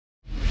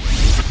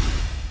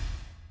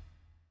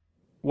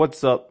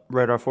What's up,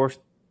 Radar Force?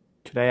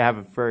 Today I have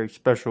a very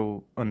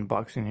special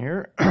unboxing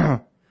here.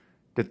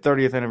 The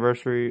 30th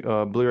anniversary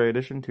Blu-ray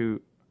edition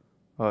to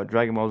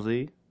Dragon Ball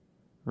Z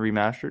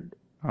remastered.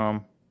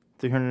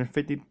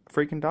 $350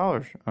 freaking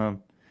dollars.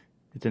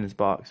 It's in this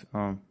box.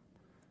 I'm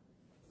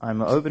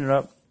gonna open it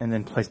up and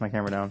then place my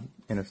camera down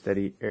in a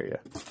steady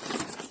area.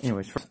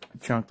 Anyways, first,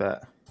 chunk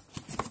that.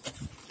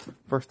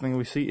 First thing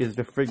we see is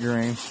the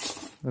figurine.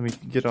 Let me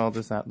get all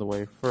this out of the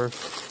way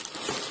first.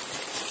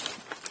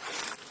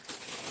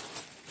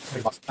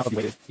 Out of the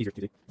way, easier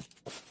to do.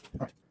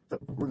 Alright, so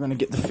we're gonna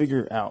get the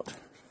figure out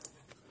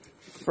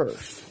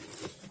first.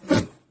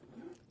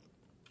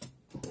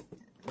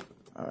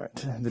 Alright,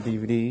 the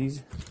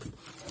DVDs,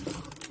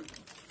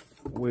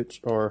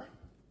 which are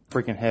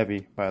freaking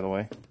heavy, by the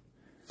way.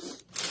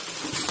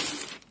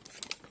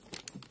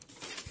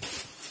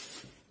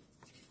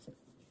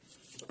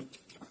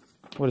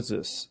 What is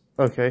this?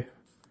 Okay,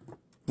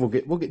 we'll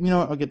get. You know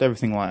what? I'll get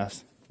everything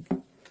last.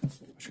 I'm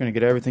just gonna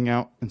get everything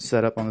out and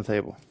set up on the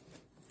table.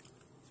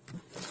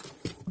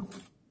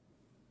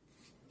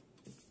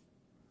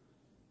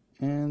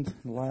 And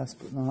last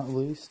but not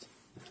least,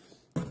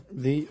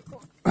 the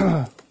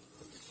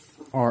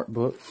art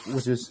book,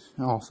 which is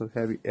also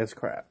heavy as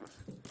crap.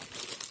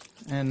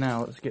 And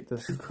now let's get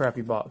this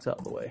crappy box out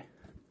of the way.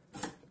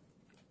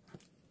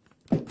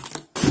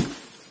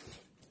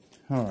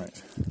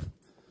 Alright.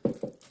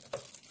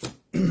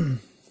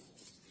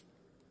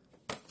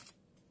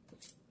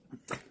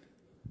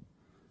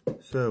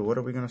 So, what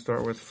are we going to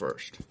start with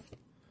first?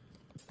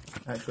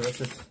 Actually,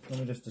 let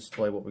me just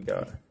display what we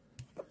got.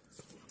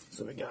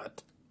 So we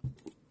got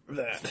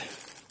that.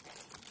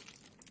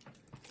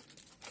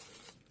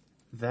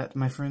 That,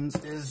 my friends,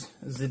 is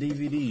the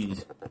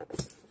DVDs.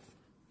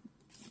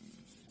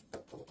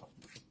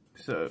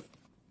 So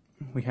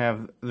we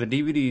have the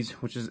DVDs,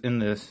 which is in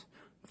this,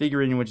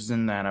 figurine, which is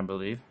in that, I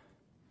believe.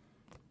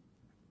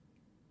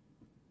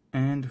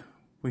 And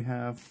we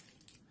have,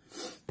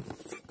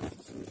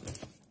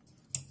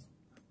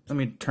 let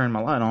me turn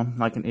my light on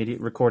like an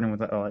idiot, recording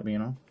without the light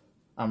being on.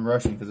 I'm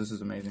rushing because this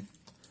is amazing.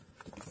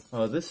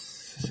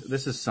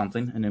 This is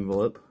something, an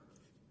envelope.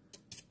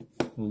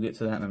 We'll get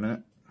to that in a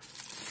minute.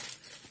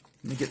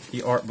 Let me get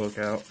the art book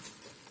out.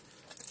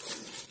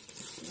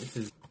 This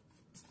is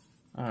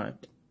alright.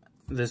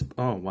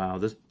 Oh wow,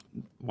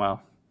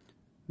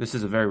 this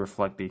is a very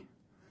reflecty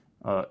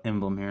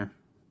emblem here.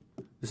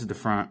 This is the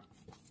front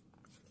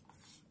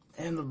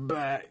and the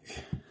back.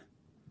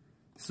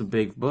 It's a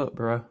big book,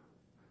 bro.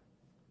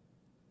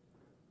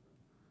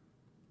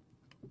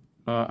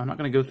 I'm not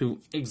going to go through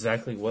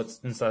exactly what's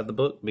inside the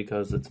book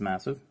because it's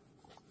massive.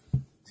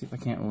 See if I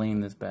can't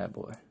lean this bad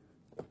boy.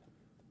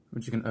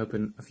 But you can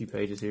open a few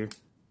pages here.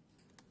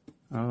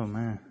 Oh,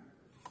 man.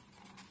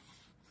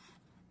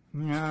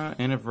 Yeah,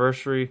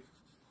 anniversary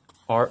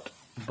art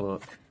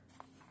book.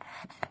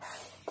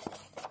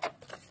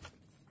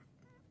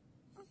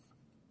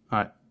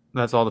 Alright,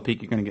 that's all the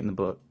peek you're going to get in the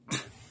book. I'm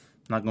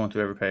not going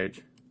through every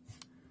page.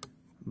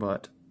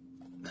 But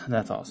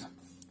that's awesome.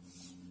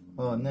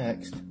 Well,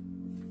 next,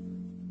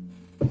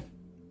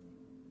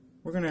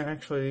 we're going to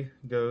actually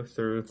go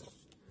through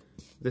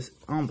this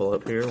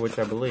envelope here, which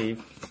I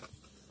believe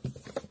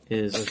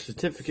is a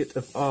certificate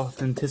of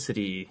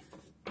authenticity.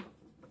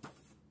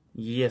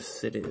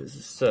 Yes, it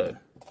is. So,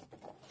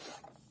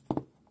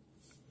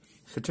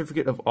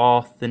 certificate of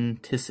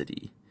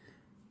authenticity.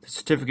 The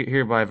certificate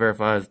hereby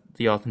verifies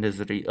the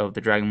authenticity of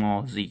the Dragon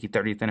Ball Z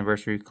 30th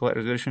Anniversary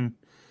Collector's Edition.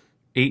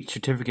 Each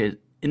certificate is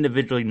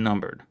individually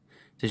numbered.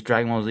 This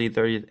Dragon Ball Z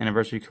 30th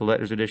Anniversary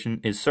Collector's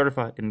Edition is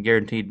certified and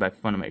guaranteed by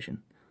Funimation.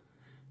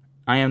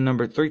 I am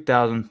number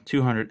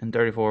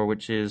 3,234,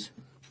 which is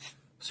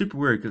super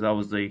weird because I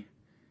was the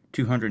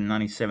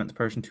 297th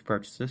person to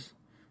purchase this.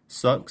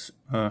 Sucks.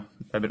 That'd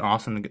been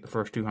awesome to get the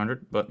first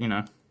 200, but you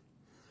know,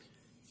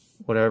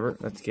 whatever.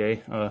 That's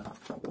gay.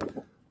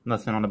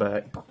 Nothing on the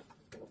back.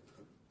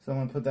 So I'm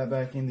gonna put that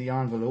back in the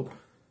envelope.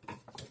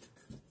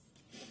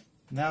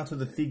 Now to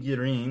the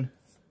figurine.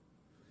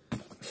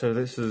 So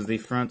this is the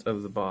front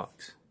of the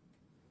box.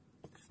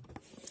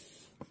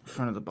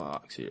 Front of the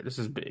box here. This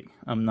is big.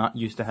 I'm not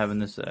used to having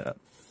this set up.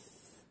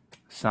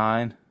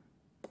 Sign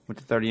with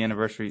the 30th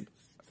anniversary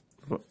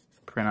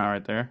printout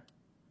right there.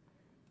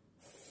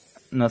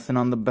 Nothing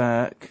on the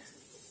back.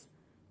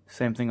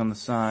 Same thing on the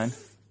side.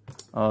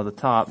 The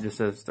top just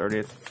says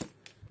 30th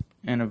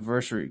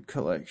anniversary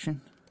collection.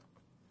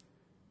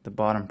 The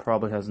bottom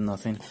probably has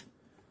nothing.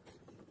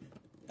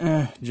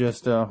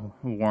 Just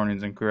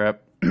warnings and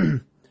crap.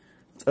 Let's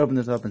open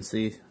this up and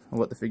see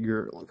what the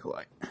figure looks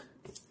like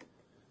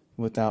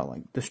without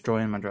like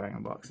destroying my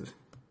Dragon boxes.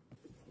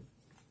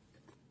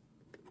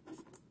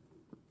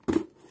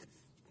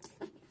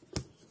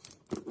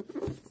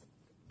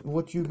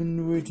 What you've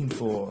been waiting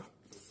for.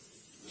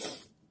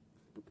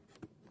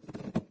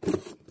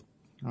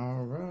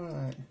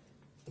 Alright.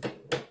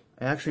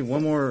 Actually,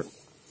 one more.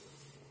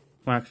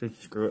 Well, actually,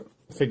 screw it.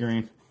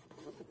 Figurine.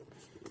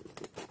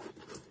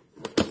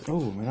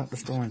 Oh, we're not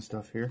destroying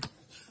stuff here.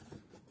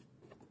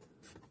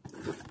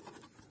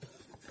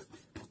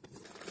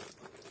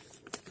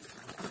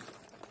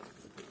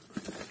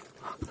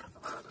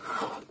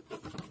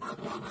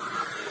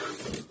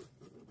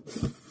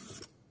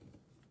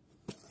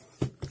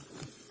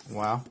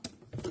 Wow.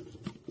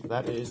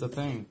 That is the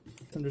thing.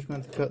 I'm just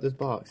going to cut this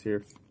box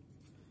here.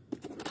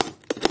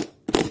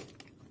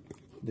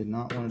 Did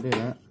not want to do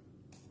that.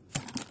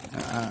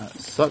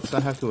 Sucks I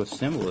have to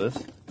assemble this.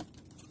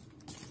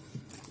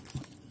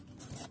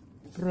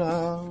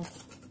 Blah.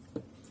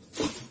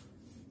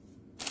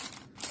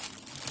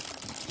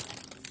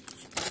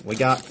 We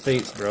got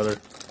feet, brother.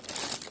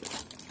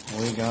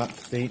 We got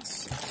feet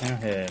and a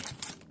head.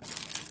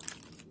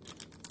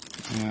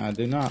 And I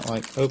do not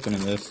like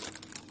opening this.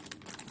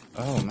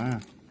 Oh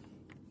man.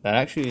 That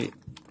actually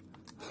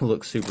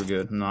looks super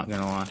good, I'm not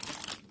gonna lie.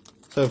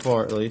 So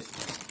far at least.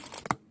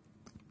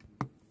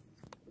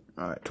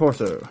 Alright,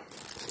 torso.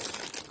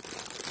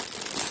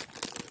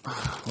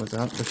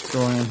 Without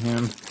destroying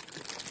him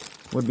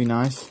would be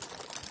nice.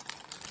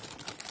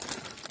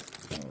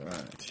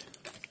 Alright.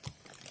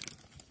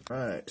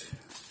 Right.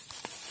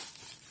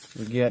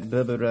 We got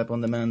bubble wrap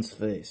on the man's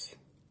face.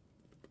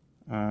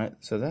 Alright,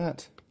 so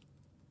that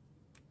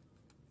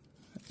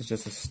is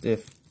just a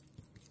stiff.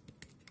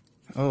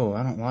 Oh,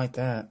 I don't like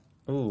that.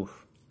 Ooh.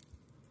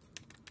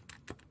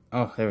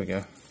 Oh, there we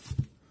go.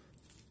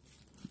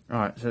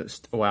 Alright, so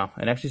wow,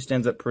 it actually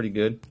stands up pretty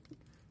good.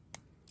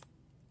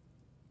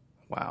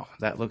 Wow,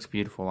 that looks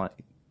beautiful. Like,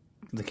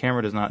 the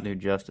camera does not do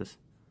justice.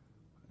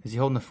 Is he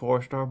holding the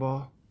 4-star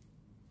ball?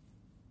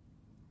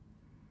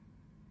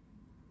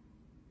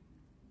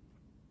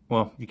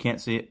 Well, you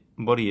can't see it,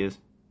 but he is.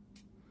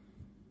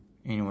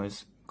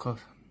 Anyways, close.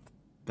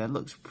 That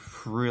looks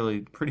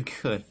really pretty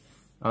good.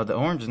 The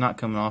orange is not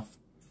coming off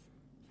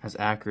as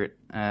accurate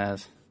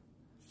as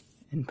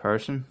in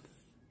person.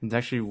 It's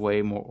actually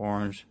way more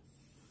orange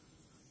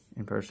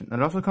in person.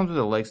 It also comes with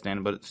a leg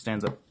stand, but it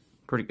stands up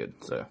pretty good.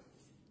 So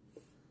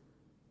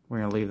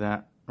we're gonna leave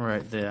that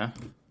right there.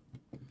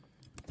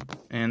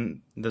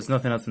 And there's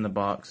nothing else in the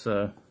box,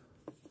 so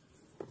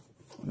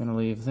I'm gonna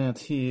leave that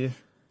here.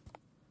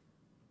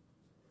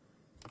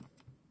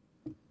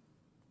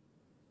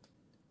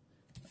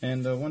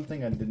 And one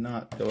thing I did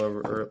not go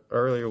over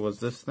earlier was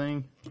this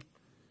thing.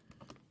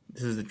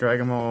 This is the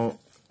Dragon Ball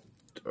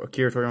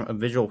Curatorium of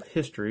Visual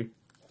History.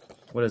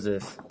 What is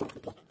this?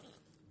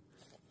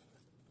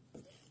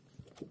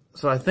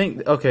 So I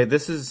think, okay,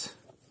 this is,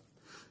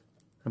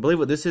 I believe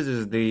what this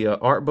is the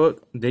art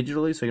book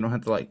digitally, so you don't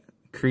have to like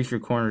crease your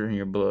corners in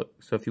your book.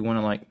 So if you want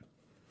to like,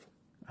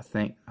 I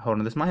think, hold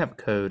on, this might have a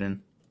code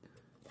and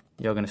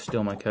y'all gonna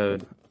steal my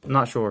code. I'm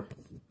not sure.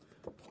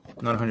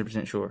 Not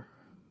 100% sure.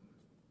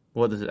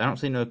 What is it? I don't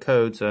see no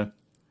code, so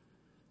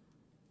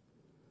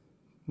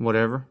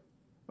whatever.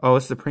 Oh,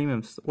 it's the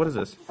premium. What is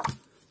this?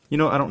 You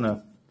know, I don't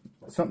know.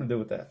 Something to do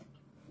with that.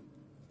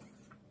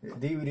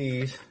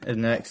 DVDs is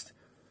next.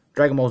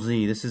 Dragon Ball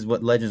Z. This is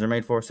what Legends are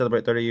made for.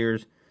 Celebrate 30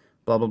 years.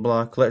 Blah, blah,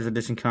 blah. Collector's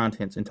edition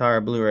contents.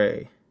 Entire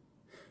Blu-ray.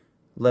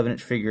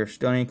 11-inch figure.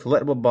 Stunning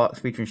collectible box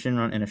featuring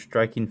Shenron in a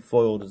striking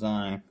foil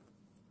design.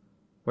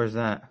 Where's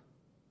that?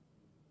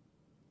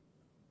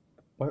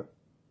 Where?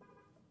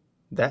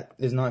 That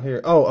is not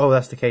here. Oh,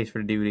 that's the case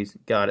for the DVDs.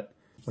 Got it.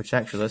 Which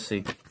actually, let's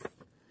see.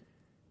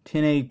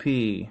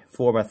 1080p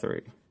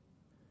 4x3.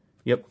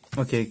 Yep.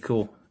 Okay,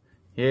 cool.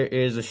 Here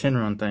is the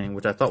Shenron thing,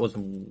 which I thought was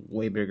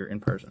way bigger in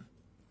person.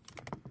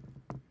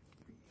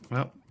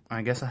 Well,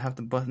 I guess I have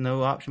to bust,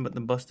 no option but to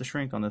bust the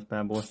shrink on this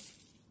bad boy.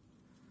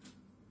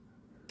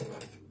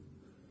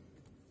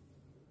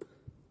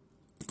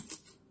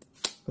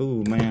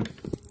 Ooh, man.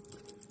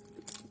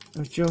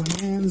 Put your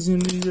hands in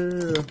the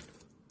air.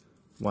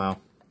 Wow.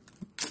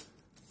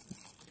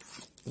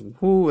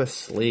 Ooh, it's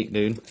sleek,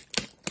 dude.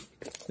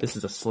 This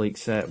is a sleek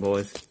set,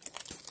 boys.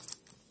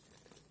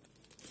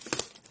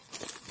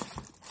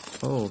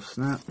 Oh,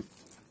 snap.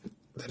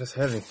 That is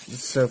heavy.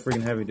 It's so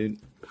freaking heavy, dude.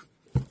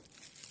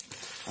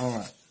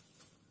 Alright.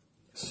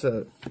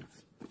 So,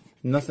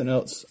 nothing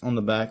else on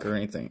the back or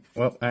anything.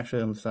 Well,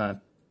 actually on the side.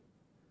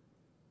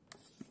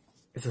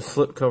 It's a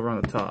slip cover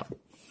on the top.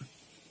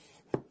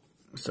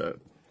 So,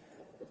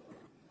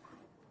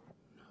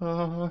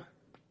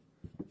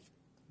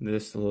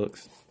 this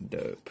looks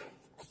dope.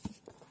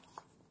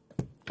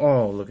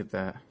 Oh, look at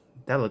that.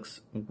 That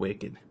looks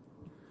wicked.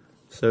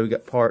 So we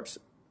got parts.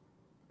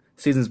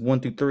 Seasons 1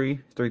 through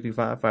 3, 3 through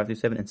 5, 5 through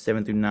 7, and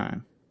 7 through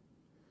 9.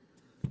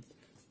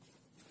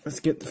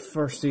 Let's get the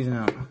first season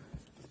out.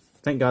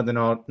 Thank God they're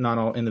not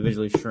all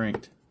individually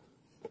shrinked.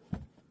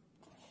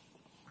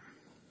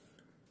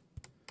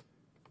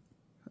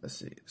 Let's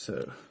see.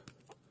 So,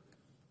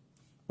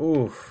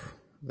 oof,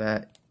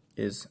 that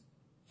is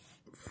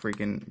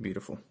freaking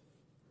beautiful.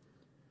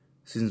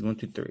 Seasons 1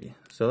 through 3.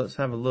 So let's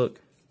have a look.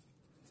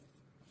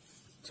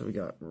 So we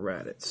got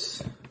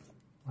Raditz.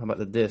 How about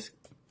the disc?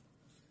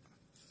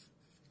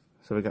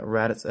 So we got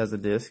Raditz as a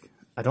disc.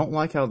 I don't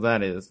like how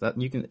that is. That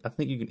you can, I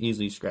think you can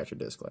easily scratch a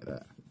disc like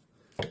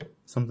that.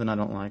 Something I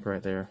don't like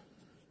right there.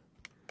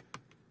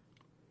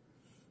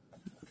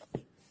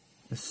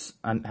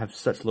 I have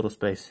such little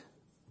space.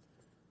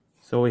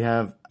 So we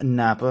have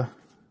Nappa.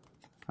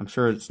 I'm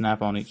sure it's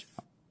Nappa on each.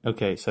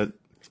 Okay, so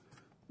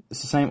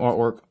it's the same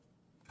artwork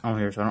on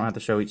here, so I don't have to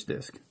show each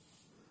disc.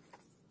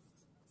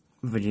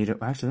 Vegeta.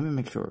 Actually, let me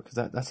make sure,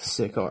 because that's a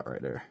sick art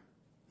right there.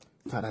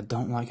 God, I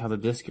don't like how the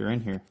discs are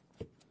in here.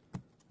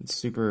 It's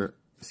super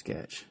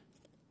sketch.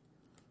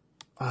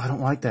 Oh, I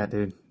don't like that,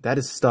 dude. That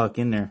is stuck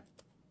in there.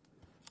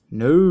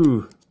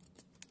 No.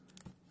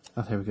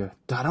 Oh, there we go.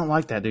 I don't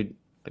like that, dude.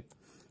 Like,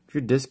 if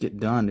your disc get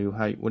done, dude,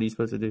 what are you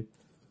supposed to do?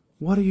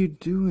 What are you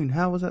doing?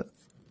 How was that?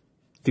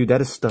 Dude,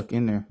 that is stuck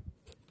in there.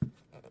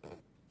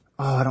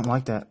 Oh, I don't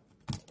like that.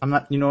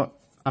 You know what?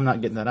 I'm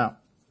not getting that out.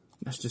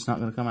 That's just not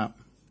going to come out.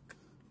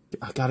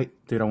 I got it.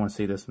 Dude, I want to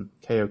see this one.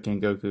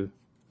 Kaioken Goku.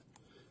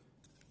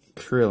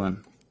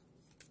 Krillin.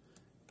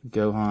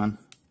 Gohan.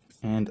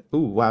 And, ooh,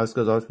 wow, this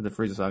goes all the way to the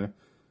Frieza Saga.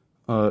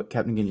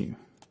 Captain Ginyu.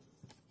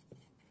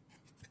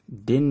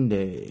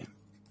 Dende.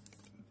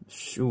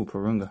 Shoo,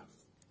 Porunga.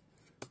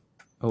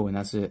 Oh, and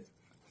that's it.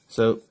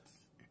 So,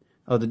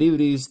 the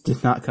DVDs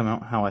did not come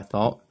out how I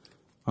thought.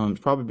 It's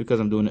probably because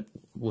I'm doing it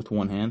with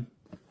one hand.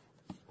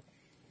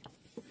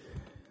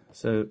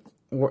 So,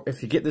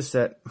 if you get this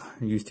set,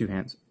 use two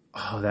hands.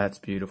 Oh, that's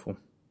beautiful.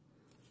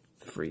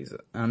 Frieza.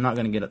 I'm not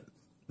going to get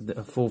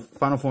a full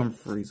final form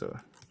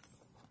Frieza.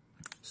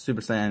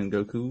 Super Saiyan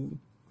Goku.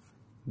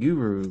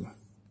 Guru.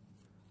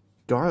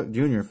 Darlic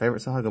Jr.,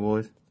 favorite saga,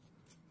 boys.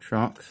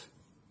 Trunks.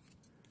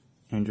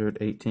 Android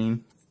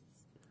 18.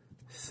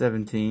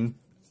 17.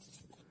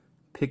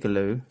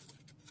 Piccolo.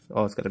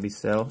 Oh, it's got to be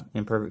Cell.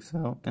 Imperfect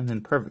Cell. And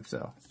then Perfect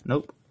Cell.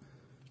 Nope.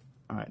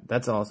 Alright,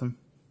 that's awesome.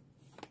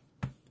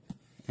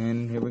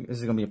 And here this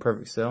is going to be a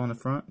Perfect Cell in the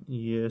front.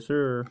 Yes,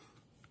 sir.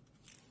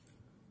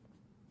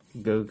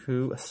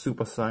 Goku, a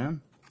Super Saiyan.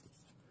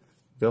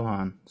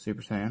 Gohan,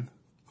 Super Saiyan.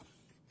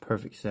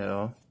 Perfect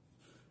Cell.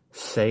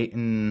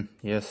 Satan,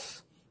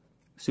 yes.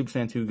 Super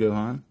Saiyan 2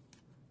 Gohan.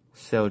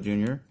 Cell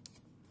Jr.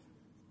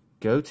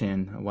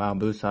 Goten, wow,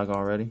 Buu Saga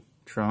already.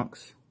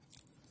 Trunks.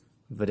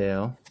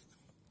 Videl.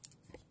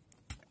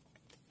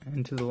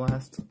 And to the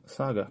last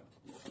saga.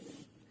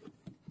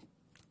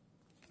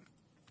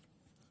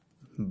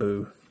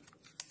 Boo.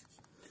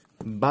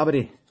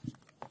 Bobbity.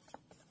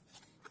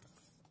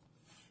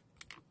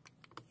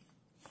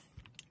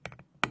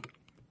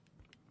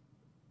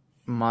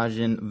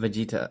 Majin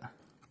Vegeta.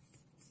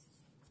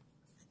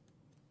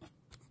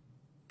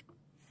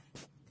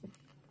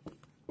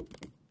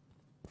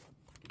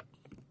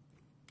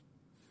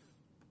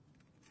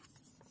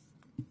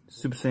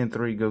 Super Saiyan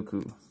 3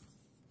 Goku.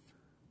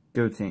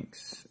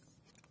 Gotenks.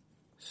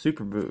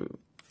 Super Buu.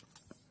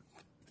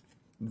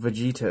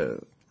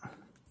 Vegito.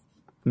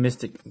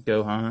 Mystic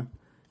Gohan.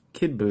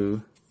 Kid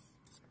Buu.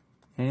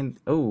 And,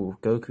 oh,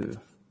 Goku.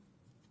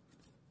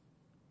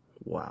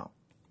 Wow.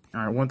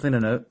 Alright, one thing to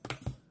note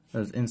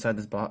is inside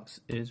this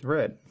box is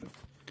red.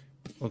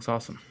 Looks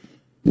awesome.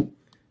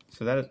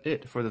 So that is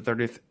it for the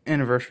 30th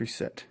anniversary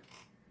set.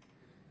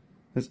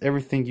 That's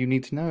everything you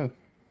need to know.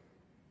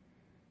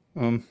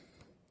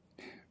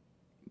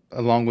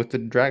 Along with the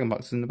Dragon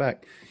boxes in the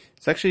back.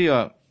 It's actually,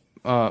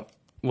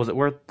 was it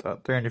worth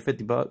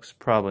 $350?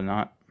 Probably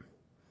not.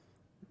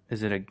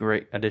 Is it a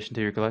great addition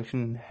to your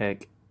collection?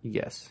 Heck,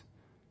 yes.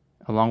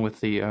 Along with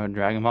the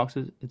Dragon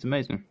boxes, it's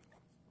amazing.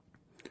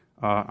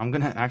 I'm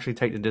going to actually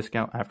take the disc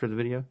out after the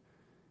video,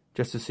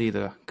 just to see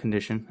the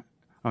condition.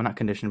 Oh, not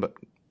condition, but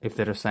if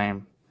they're the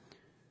same.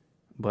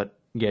 But,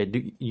 yeah,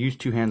 use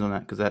two hands on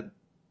that, because that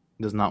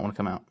does not want to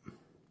come out.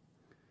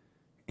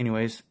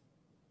 Anyways,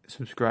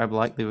 subscribe,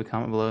 like, leave a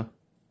comment below.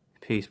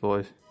 Peace,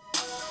 boys.